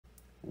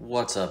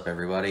What's up,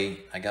 everybody?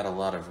 I got a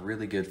lot of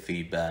really good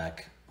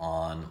feedback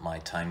on my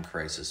Time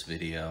Crisis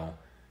video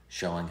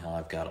showing how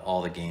I've got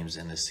all the games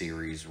in the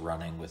series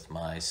running with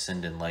my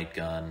Sinden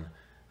Lightgun,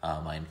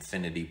 my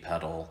Infinity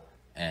Pedal,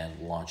 and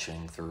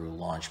launching through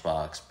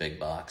LaunchBox Big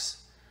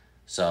Box.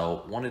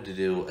 So wanted to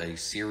do a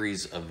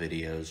series of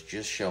videos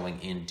just showing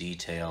in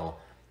detail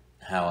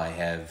how I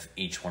have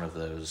each one of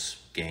those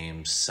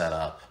games set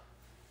up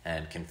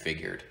and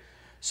configured.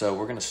 So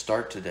we're going to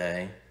start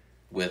today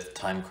with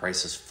Time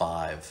Crisis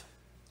 5.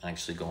 I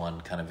actually go on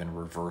kind of in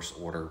reverse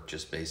order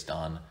just based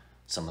on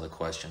some of the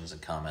questions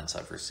and comments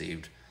I've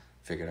received.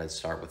 Figured I'd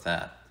start with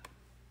that.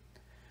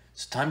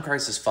 So Time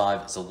Crisis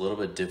 5 is a little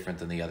bit different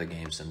than the other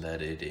games in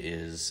that it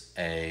is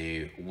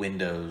a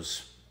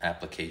Windows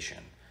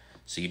application.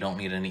 So you don't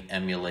need any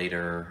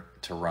emulator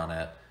to run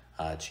it.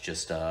 It's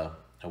just a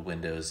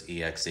Windows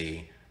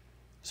exe.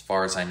 As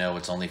far as I know,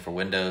 it's only for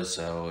Windows,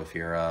 so if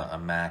you're a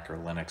Mac or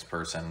Linux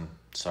person,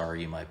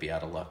 sorry, you might be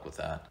out of luck with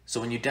that.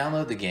 So when you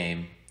download the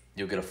game,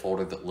 you'll get a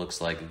folder that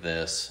looks like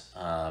this.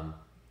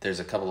 There's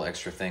a couple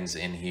extra things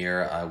in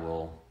here. I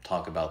will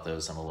talk about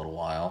those in a little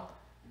while.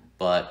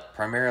 But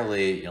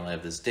primarily, you'll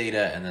have this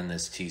data and then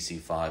this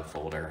TC5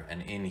 folder.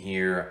 And in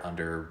here,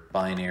 under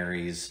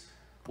binaries,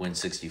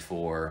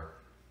 Win64,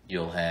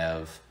 you'll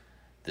have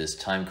this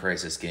Time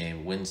Crisis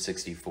game,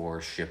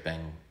 Win64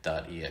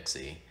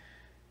 shipping.exe.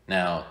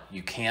 Now,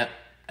 you can't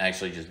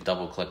actually just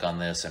double click on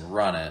this and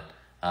run it.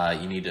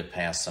 You need to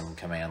pass some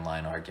command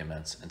line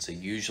arguments. And so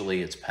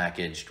usually it's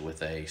packaged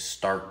with a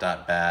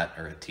start.bat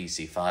or a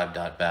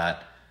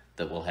tc5.bat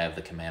that will have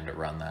the command to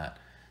run that.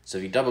 So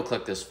if you double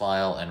click this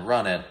file and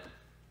run it,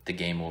 the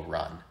game will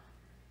run.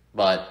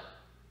 But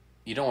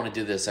you don't want to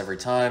do this every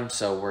time,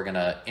 so we're going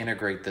to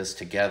integrate this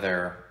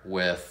together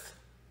with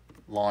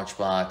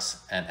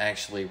LaunchBox and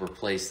actually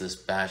replace this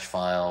bash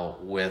file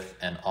with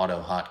an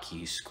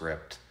AutoHotkey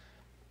script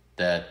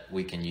that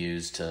we can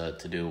use to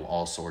do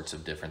all sorts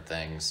of different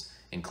things,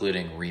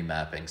 including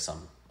remapping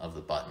some of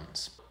the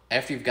buttons.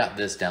 After you've got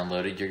this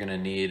downloaded, you're going to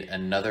need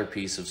another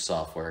piece of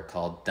software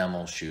called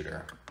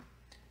DemulShooter.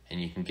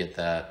 And you can get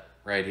that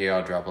right here.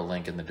 I'll drop a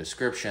link in the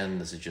description.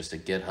 This is just a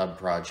GitHub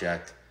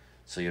project.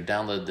 So you'll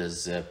download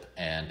this zip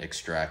and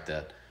extract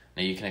it.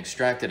 Now you can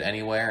extract it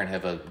anywhere and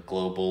have a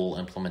global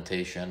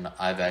implementation.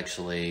 I've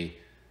actually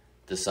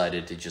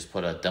decided to just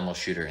put a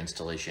DemulShooter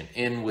installation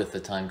in with the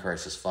Time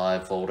Crisis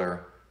 5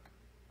 folder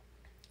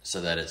so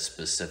that it's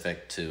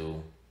specific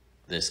to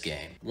this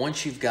game.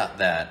 Once you've got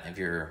that, if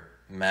you're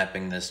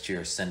mapping this to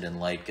your Sinden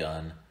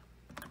Lightgun,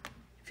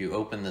 if you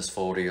open this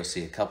folder, you'll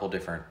see a couple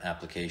different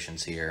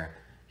applications here.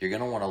 You're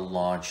going to want to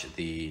launch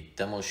the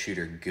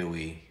DemulShooter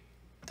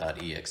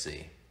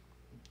GUI.exe.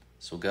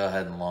 So we'll go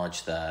ahead and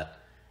launch that.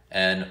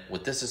 And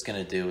what this is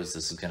going to do is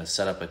this is going to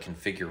set up a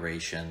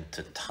configuration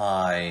to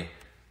tie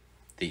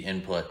the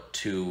input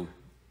to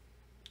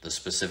the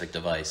specific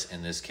device,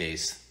 in this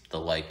case, the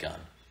light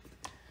gun.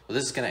 What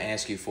this is going to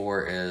ask you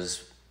for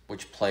is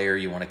which player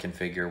you want to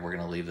configure. We're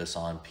going to leave this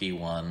on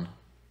P1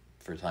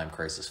 for Time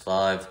Crisis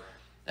 5.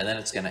 And then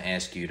it's going to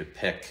ask you to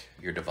pick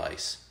your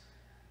device.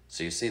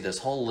 So you see this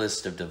whole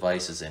list of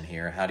devices in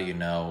here. How do you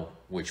know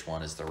which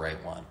one is the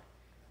right one?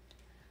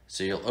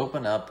 So you'll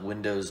open up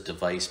Windows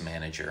Device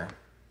Manager.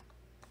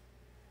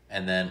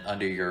 And then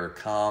under your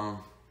COM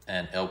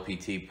and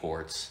LPT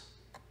ports,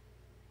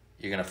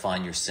 you're going to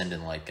find your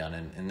Sinden Lightgun.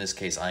 And in this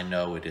case, I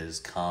know it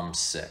is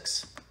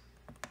COM6.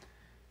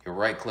 You'll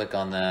right click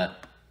on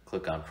that,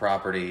 click on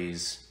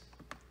Properties,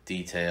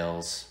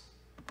 Details,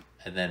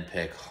 and then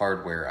pick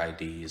Hardware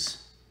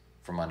IDs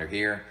from under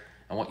here.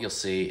 And what you'll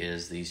see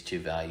is these two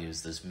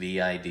values, this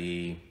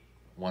VID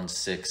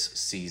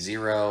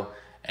 16C0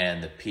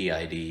 and the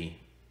PID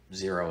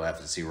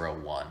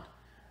 0F01.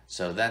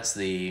 So that's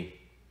the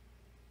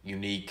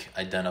unique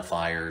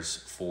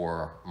identifiers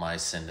for my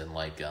Sinden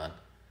Lightgun.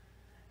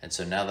 And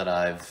so now that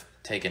I've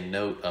taken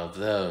note of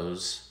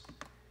those,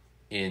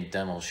 in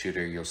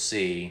DemulShooter, you'll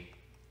see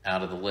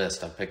out of the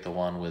list, I picked the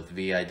one with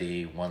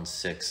VID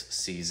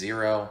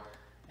 16C0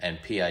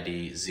 and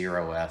PID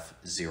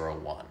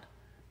 0F01.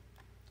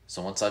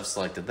 So once I've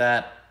selected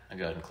that, I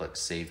go ahead and click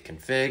Save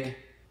Config.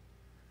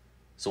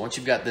 So once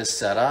you've got this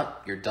set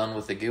up, you're done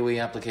with the GUI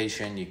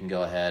application, you can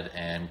go ahead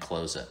and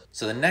close it.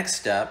 So the next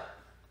step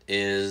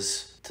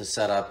is to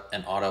set up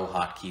an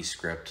AutoHotkey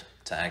script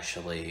to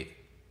actually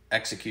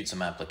execute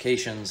some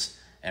applications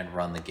and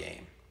run the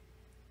game.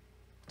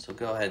 So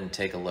go ahead and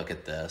take a look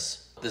at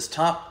this. This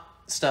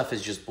top stuff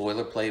is just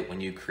boilerplate when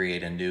you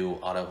create a new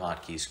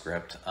AutoHotkey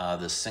script.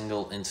 The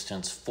single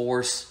instance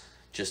force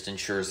just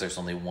ensures there's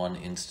only one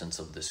instance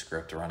of this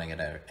script running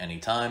at any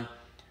time.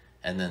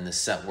 And then the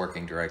set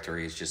working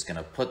directory is just going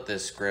to put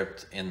this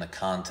script in the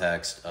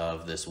context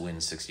of this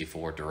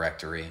Win64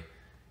 directory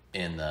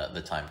in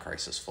the Time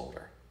Crisis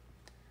folder.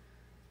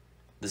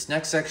 This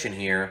next section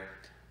here,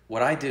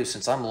 what I do,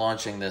 since I'm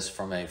launching this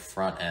from a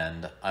front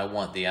end, I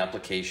want the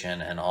application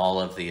and all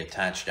of the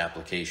attached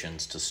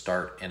applications to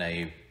start in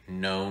a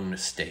known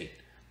state.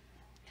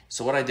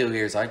 So what I do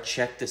here is I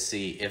check to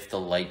see if the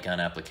light gun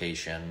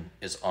application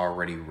is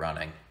already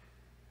running.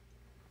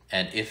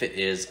 And if it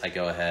is, I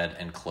go ahead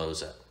and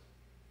close it.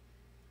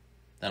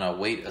 Then I'll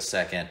wait a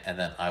second and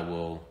then I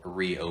will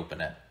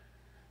reopen it.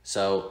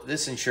 So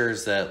this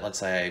ensures that, let's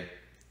say,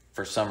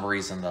 for some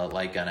reason the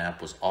Lightgun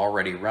app was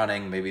already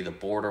running, maybe the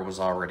border was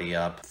already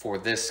up. For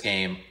this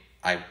game,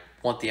 I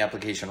want the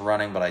application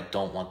running, but I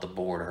don't want the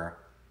border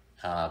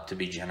to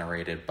be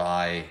generated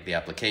by the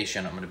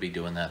application. I'm going to be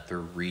doing that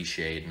through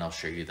ReShade, and I'll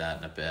show you that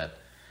in a bit.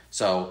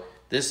 So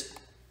this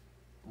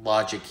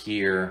logic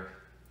here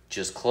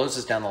just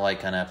closes down the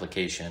Lightgun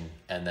application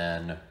and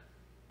then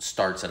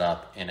starts it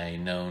up in a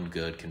known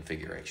good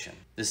configuration.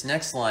 This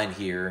next line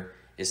here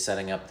is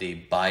setting up the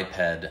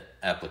Biped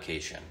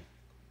application.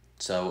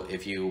 So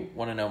if you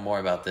want to know more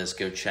about this,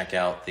 go check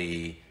out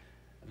the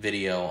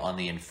video on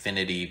the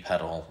infinity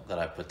pedal that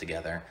I put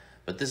together.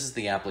 But this is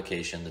the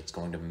application that's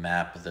going to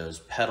map those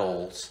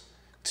pedals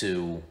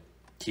to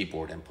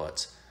keyboard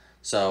inputs.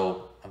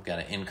 So I've got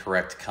an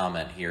incorrect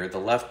comment here. The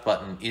left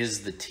button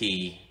is the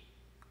T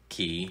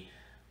key.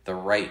 The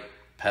right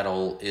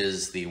pedal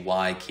is the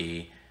Y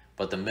key.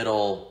 But the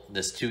middle,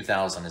 this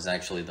 2000 is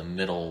actually the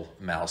middle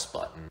mouse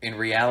button. In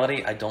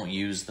reality, I don't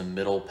use the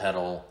middle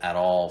pedal at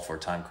all for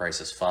Time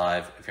Crisis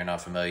 5. If you're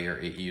not familiar,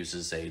 it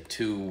uses a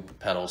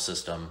 2-pedal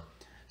system.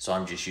 So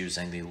I'm just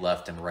using the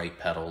left and right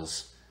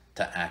pedals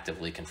to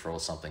actively control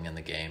something in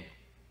the game.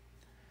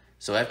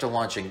 So after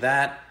launching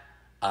that,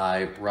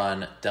 I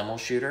run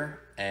DemulShooter,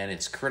 and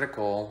it's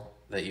critical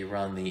that you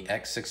run the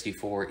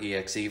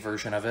x64exe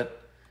version of it,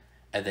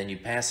 and then you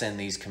pass in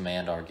these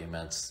command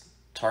arguments.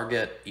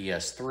 Target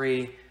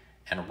ES3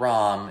 and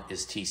ROM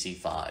is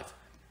TC5.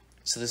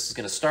 So this is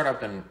going to start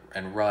up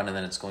and run, and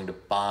then it's going to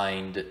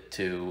bind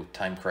to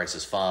Time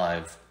Crisis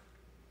 5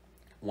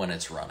 when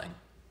it's running.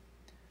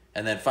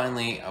 And then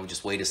finally, I would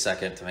just wait a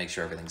second to make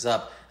sure everything's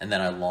up, and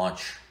then I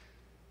launch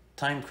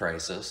Time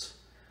Crisis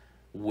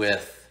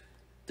with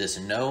this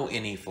no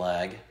ini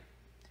flag,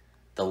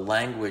 the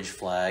language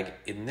flag.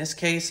 In this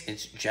case,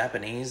 it's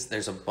Japanese.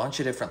 There's a bunch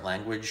of different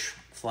language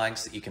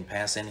flags that you can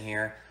pass in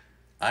here.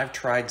 I've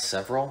tried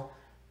several.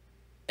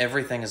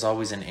 Everything is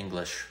always in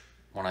English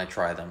when I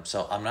try them.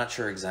 So I'm not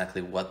sure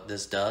exactly what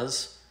this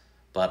does,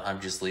 but I'm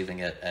just leaving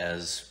it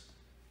as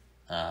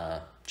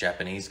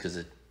Japanese because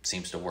it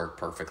seems to work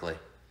perfectly.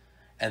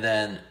 And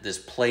then this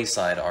play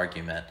side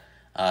argument.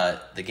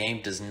 The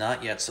game does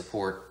not yet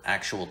support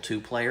actual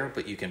 2-player,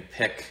 but you can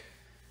pick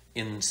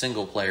in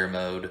single player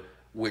mode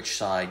which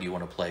side you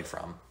want to play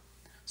from.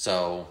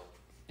 So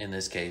in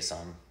this case,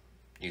 I'm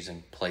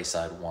using play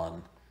side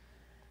 1.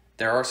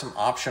 There are some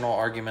optional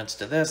arguments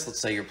to this. Let's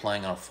say you're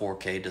playing on a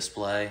 4K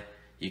display.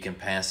 You can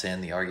pass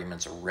in the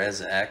arguments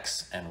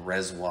ResX and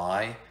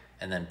ResY,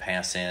 and then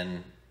pass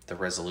in the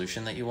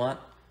resolution that you want.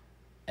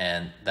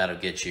 And that'll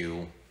get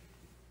you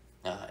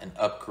an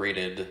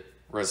upgraded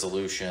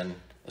resolution,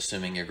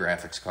 assuming your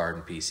graphics card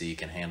and PC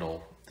can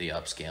handle the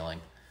upscaling.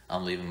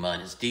 I'm leaving mine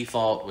as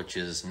default, which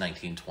is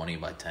 1920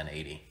 by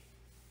 1080.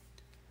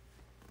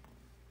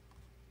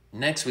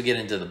 Next, we get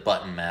into the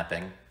button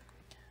mapping.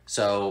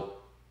 So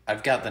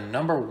I've got the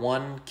number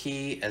 1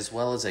 key as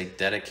well as a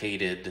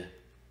dedicated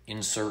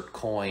insert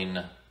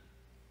coin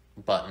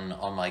button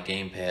on my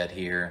gamepad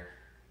here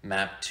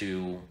mapped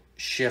to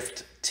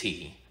Shift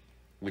T,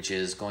 which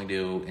is going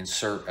to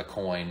insert a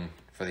coin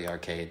for the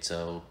arcade,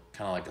 so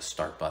kind of like a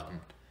start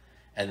button.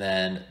 And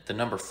then the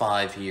number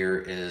 5 here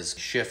is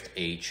Shift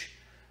H,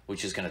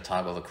 which is going to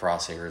toggle the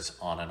crosshairs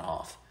on and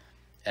off.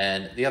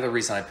 And the other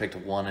reason I picked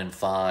 1 and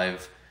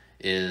 5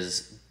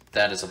 is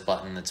that is a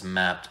button that's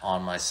mapped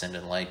on my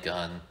Sinden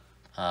Lightgun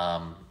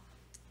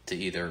to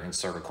either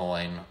insert a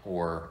coin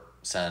or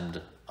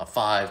send a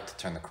 5 to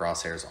turn the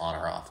crosshairs on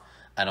or off.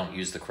 I don't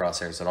use the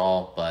crosshairs at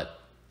all, but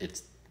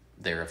it's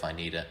there if I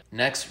need it.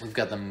 Next, we've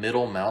got the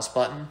middle mouse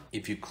button.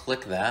 If you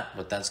click that,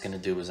 what that's going to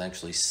do is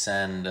actually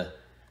send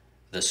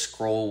the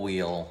scroll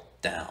wheel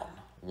down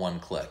 1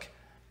 click.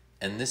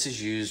 And this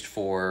is used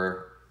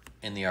for,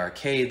 in the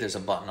arcade, there's a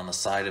button on the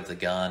side of the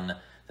gun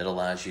that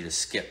allows you to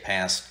skip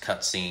past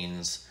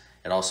cutscenes.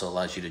 It also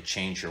allows you to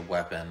change your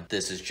weapon.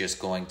 This is just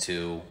going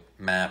to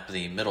map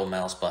the middle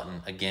mouse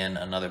button, again,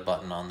 another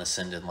button on the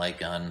Sinden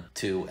Lightgun,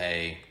 to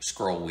a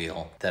scroll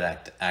wheel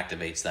that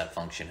activates that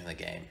function in the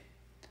game.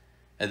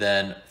 And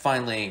then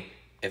finally,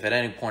 if at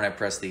any point I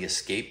press the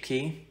escape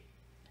key,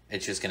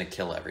 it's just going to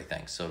kill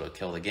everything. So it'll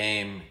kill the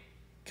game,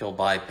 kill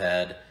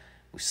Biped,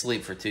 we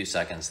sleep for 2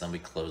 seconds, then we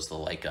close the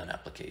Lightgun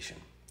application.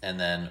 And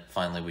then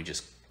finally, we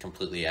just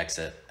completely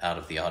exit out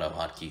of the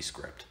AutoHotkey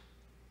script.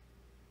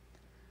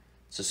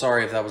 So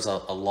sorry if that was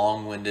a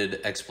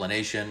long-winded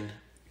explanation.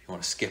 If you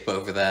want to skip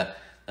over that,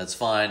 that's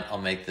fine.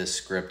 I'll make this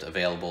script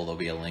available. There'll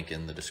be a link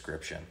in the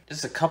description.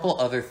 Just a couple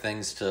other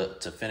things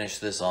to finish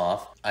this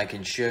off. I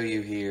can show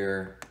you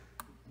here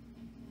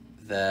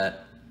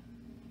that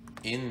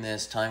in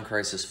this Time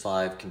Crisis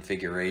 5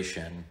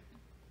 configuration,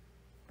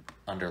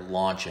 under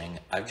launching,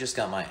 I've just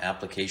got my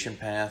application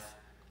path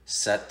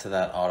set to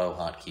that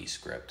AutoHotkey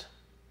script.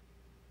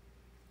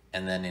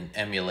 And then in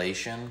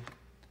emulation,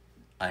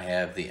 I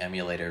have the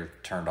emulator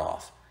turned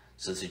off.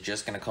 So this is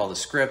just going to call the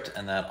script,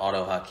 and that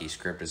AutoHotkey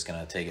script is going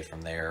to take it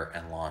from there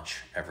and launch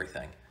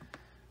everything.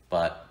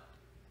 But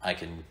I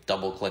can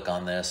double click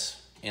on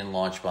this in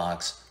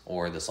LaunchBox,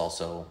 or this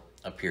also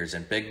appears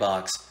in Big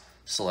Box,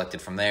 select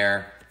it from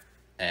there,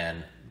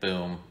 and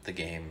boom, the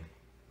game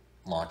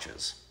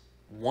launches.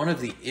 One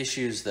of the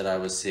issues that I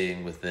was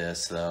seeing with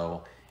this,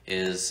 though,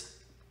 is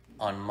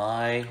on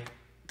my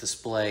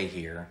display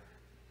here,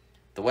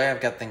 the way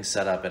I've got things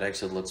set up, it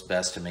actually looks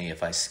best to me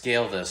if I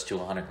scale this to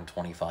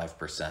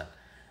 125%.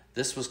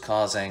 This was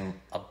causing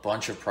a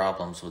bunch of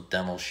problems with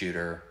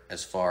DemulShooter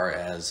as far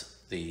as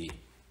the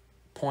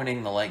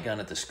pointing the light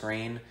gun at the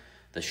screen.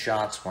 The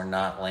shots were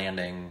not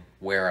landing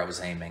where I was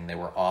aiming. They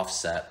were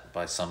offset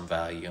by some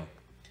value.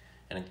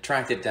 And it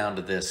tracked it down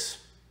to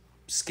this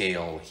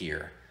scale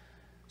here.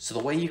 So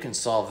the way you can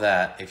solve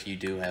that, if you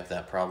do have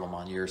that problem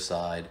on your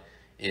side,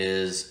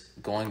 is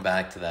going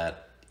back to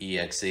that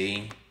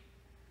exe.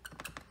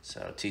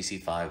 So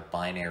TC5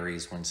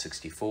 binaries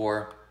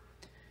Win64.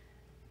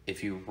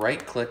 If you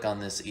right click on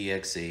this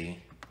exe,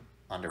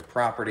 under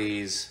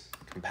properties,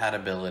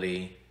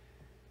 compatibility,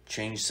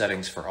 change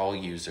settings for all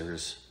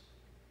users,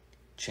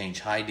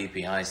 change high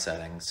DPI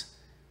settings,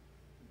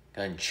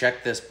 go ahead and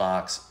check this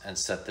box and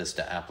set this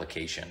to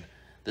application.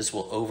 This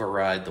will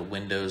override the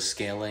Windows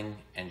scaling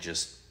and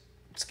just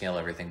scale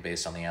everything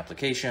based on the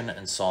application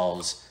and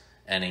solves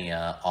any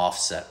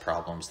offset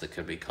problems that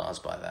could be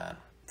caused by that.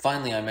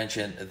 Finally, I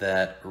mentioned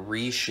that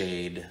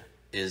ReShade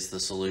is the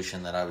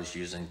solution that I was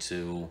using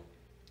to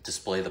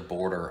display the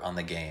border on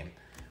the game.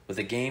 With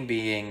the game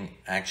being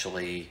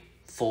actually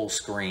full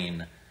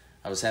screen,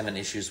 I was having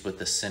issues with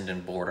the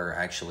Sinden border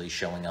actually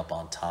showing up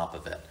on top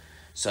of it.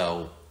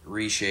 So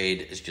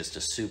ReShade is just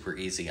a super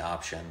easy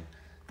option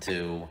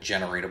to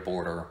generate a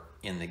border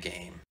in the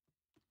game.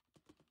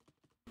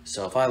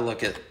 So if I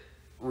look at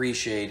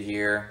ReShade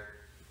here,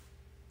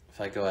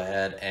 if I go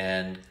ahead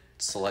and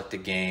select a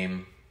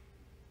game,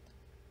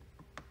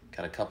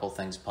 got a couple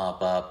things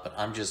pop up, but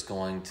I'm just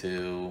going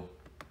to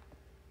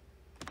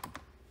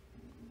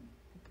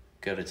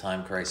go to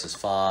Time Crisis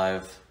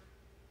 5,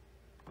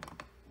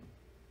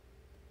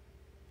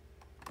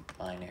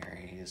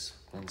 binaries,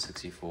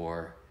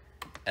 Win64,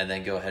 and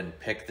then go ahead and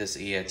pick this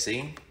exe.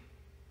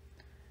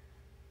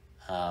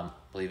 I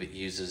believe it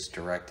uses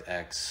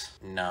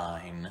DirectX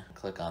 9.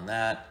 Click on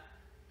that,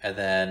 and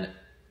then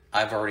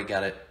I've already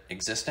got it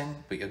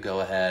existing, but you'll go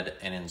ahead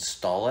and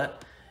install it,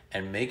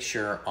 and make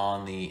sure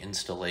on the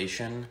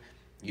installation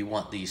you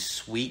want the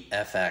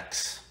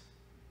SweetFX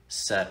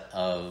set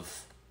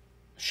of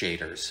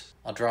shaders.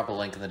 I'll drop a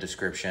link in the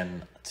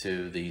description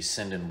to the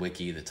Sinden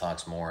wiki that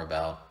talks more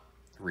about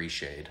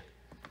ReShade.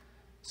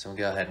 So we'll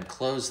go ahead and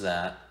close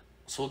that.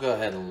 So we'll go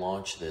ahead and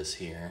launch this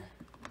here.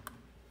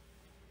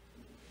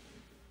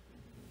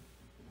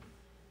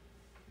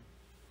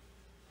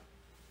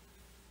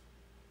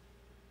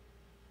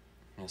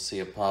 You'll see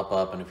it pop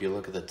up, and if you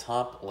look at the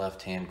top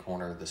left-hand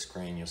corner of the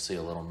screen, you'll see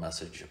a little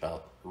message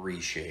about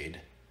ReShade.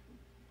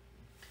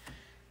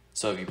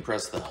 So if you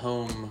press the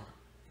home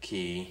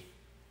key,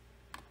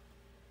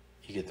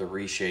 you get the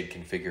ReShade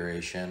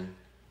configuration,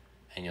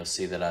 and you'll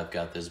see that I've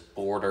got this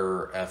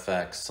border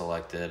FX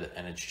selected,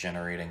 and it's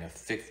generating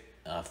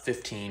a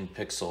 15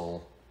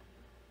 pixel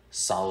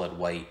solid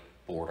white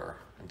border.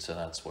 And so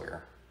that's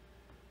where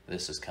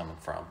this is coming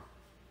from.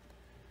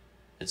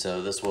 And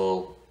so this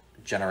will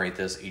generate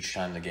this each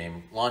time the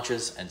game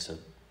launches, and so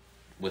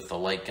with the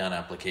light gun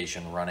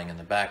application running in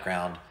the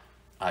background,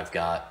 I've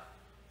got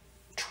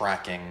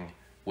tracking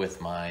with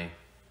my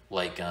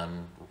light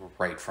gun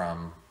right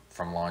from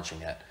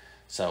launching it.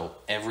 So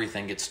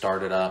everything gets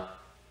started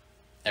up,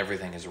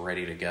 everything is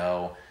ready to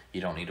go.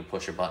 You don't need to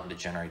push a button to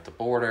generate the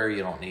border,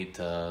 you don't need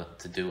to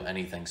do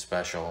anything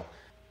special.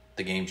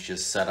 The game's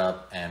just set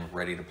up and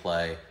ready to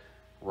play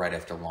right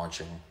after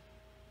launching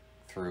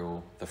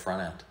through the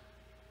front end.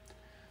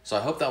 So I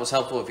hope that was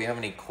helpful. If you have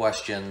any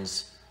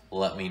questions,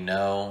 let me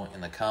know in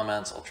the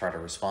comments. I'll try to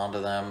respond to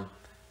them,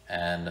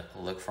 and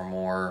look for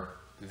more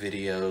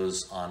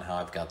videos on how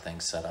I've got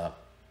things set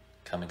up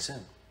coming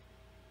soon.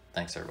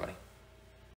 Thanks, everybody.